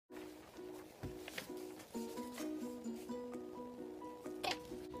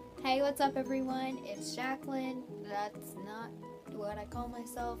Hey, what's up everyone? It's Jacqueline. That's not what I call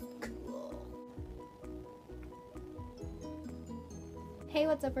myself. Cool. Hey,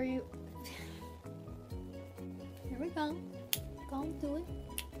 what's up, you? Here we go. Go do it.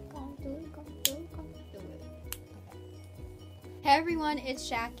 Go do it. Go do it. Go do it. Okay. Hey everyone, it's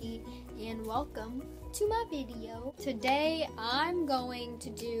Jackie and welcome to my video. Today I'm going to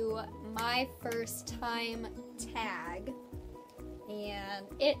do my first time tag. And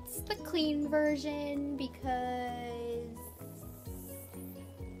it's the clean version because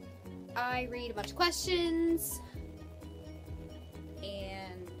I read a bunch of questions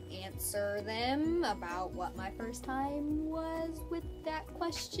and answer them about what my first time was with that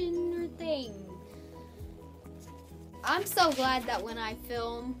question or thing. I'm so glad that when I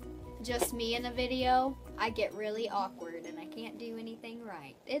film just me in a video, I get really awkward and I can't do anything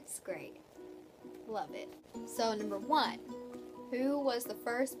right. It's great. Love it. So number 1. Who was the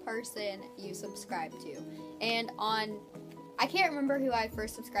first person you subscribed to? And I can't remember who I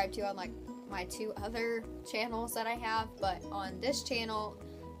first subscribed to on like my 2 other channels that I have, but on this channel,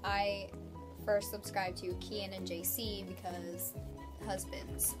 I first subscribed to Kian and JC because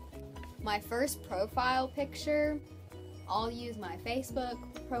husbands. My first profile picture, I'll use my Facebook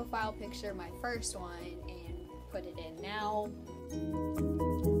profile picture, my first one, and put it in now.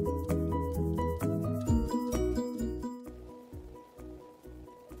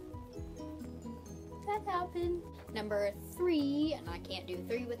 Happen. Number 3, and I can't do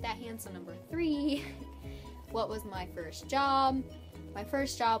 3 with that hand, so number 3, what was my first job? My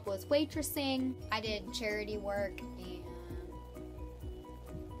first job was waitressing. I did charity work and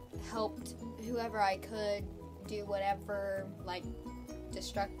helped whoever I could do whatever, like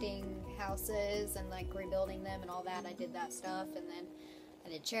destructing houses and like rebuilding them and all that. I did that stuff, and then I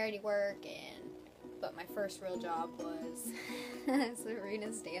did charity work, but my first real job was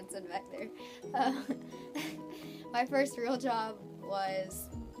Serena's dancing back there. My first real job was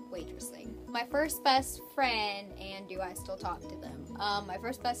waitressing. My first best friend, and do I still talk to them? My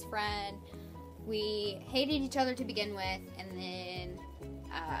first best friend, we hated each other to begin with, and then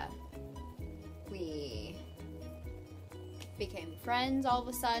we became friends all of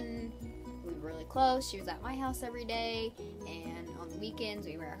a sudden. We were really close. She was at my house every day, and on the weekends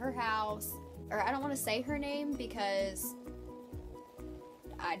we were at her house. Or I don't want to say her name because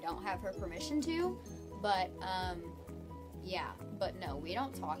I don't have her permission to, but yeah, but no, we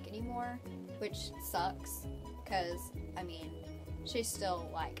don't talk anymore, which sucks, because, I mean, she's still,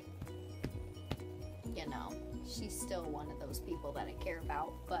 like, you know, she's still one of those people that I care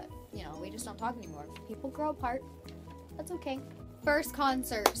about, but, you know, we just don't talk anymore. People grow apart. That's okay. First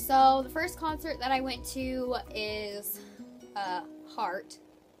concert. So, the first concert that I went to is Heart.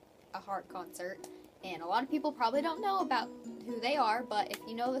 A Heart concert, and a lot of people probably don't know about who they are, but if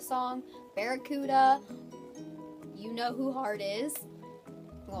you know the song Barracuda, you know who Heart is.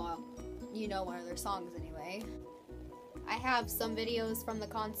 Well, you know one of their songs anyway. I have some videos from the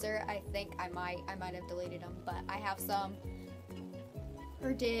concert. I think I might have deleted them, but I have some,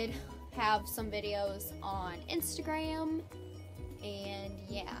 or did have some videos on Instagram, and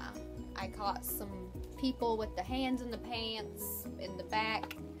yeah, I caught some people with the hands in the pants in the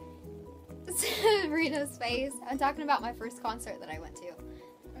back. Rita's face. I'm talking about my first concert that I went to.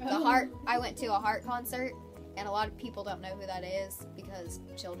 I went to a Heart concert, and a lot of people don't know who that is because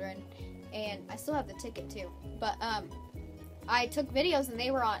children, and I still have the ticket too. But I took videos and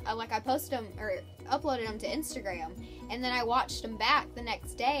they were on, like I posted them or uploaded them to Instagram, and then I watched them back the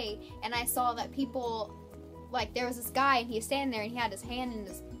next day, and I saw that people, like there was this guy and he was standing there and he had his hand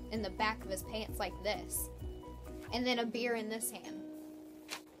in the back of his pants like this, and then a beer in this hand.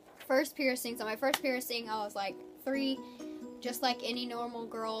 First piercing. So my first piercing, I was like 3, just like any normal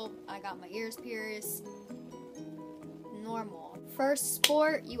girl. I got my ears pierced. Normal. First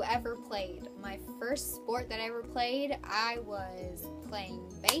sport you ever played. My first sport that I ever played, I was playing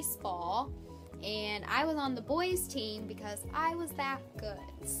baseball, and I was on the boys team because I was that good.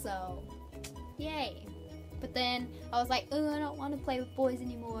 So, yay. But then I was like, oh, I don't want to play with boys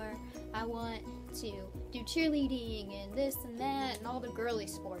anymore. I want to do cheerleading and this and that and all the girly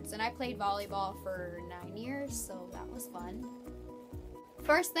sports. And I played volleyball for 9 years, so that was fun.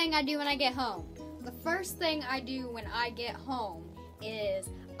 First thing I do when I get home. The first thing I do when I get home is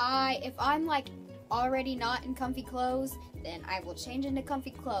if I'm like already not in comfy clothes, then I will change into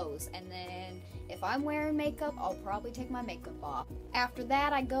comfy clothes. And then if I'm wearing makeup, I'll probably take my makeup off. After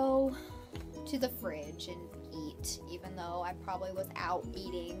that, I go to the fridge and eat, even though I probably was out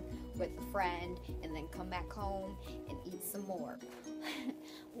eating with a friend, and then come back home and eat some more.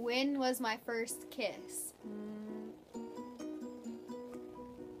 When was my first kiss?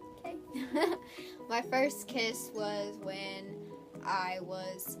 My first kiss was when I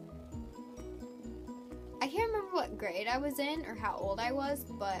can't remember what grade I was in or how old I was,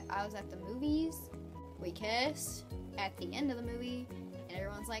 but I was at the movies. We kissed at the end of the movie, and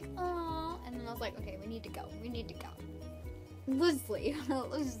everyone's like, "Aw," and then I was like, "Okay, we need to go. Let's leave.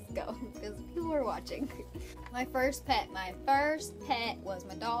 Let's just go because people are watching." My first pet was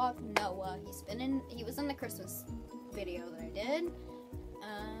my dog Noah. He was in the Christmas video that I did.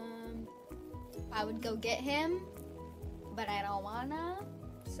 I would go get him, but I don't wanna,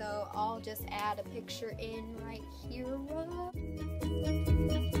 so I'll just add a picture in right here.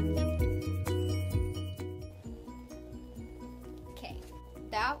 Okay,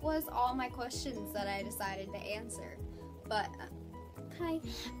 that was all my questions that I decided to answer. But hi.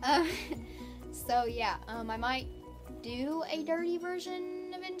 So yeah, I might do a dirty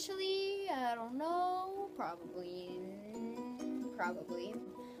version eventually. I don't know. Probably.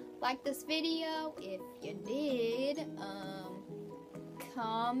 Like this video if you did.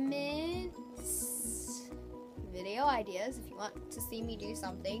 Comments, video ideas if you want to see me do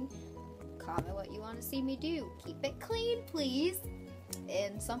something. Comment what you want to see me do. Keep it clean, please,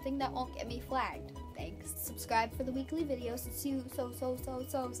 and something that won't get me flagged. Thanks. Subscribe for the weekly videos.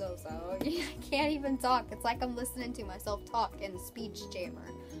 I can't even talk. It's like I'm listening to myself talk in speech jammer.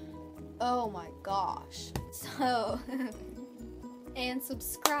 Oh my gosh. So and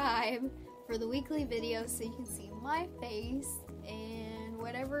subscribe for the weekly videos so you can see my face and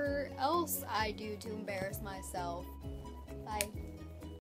whatever else I do to embarrass myself. Bye.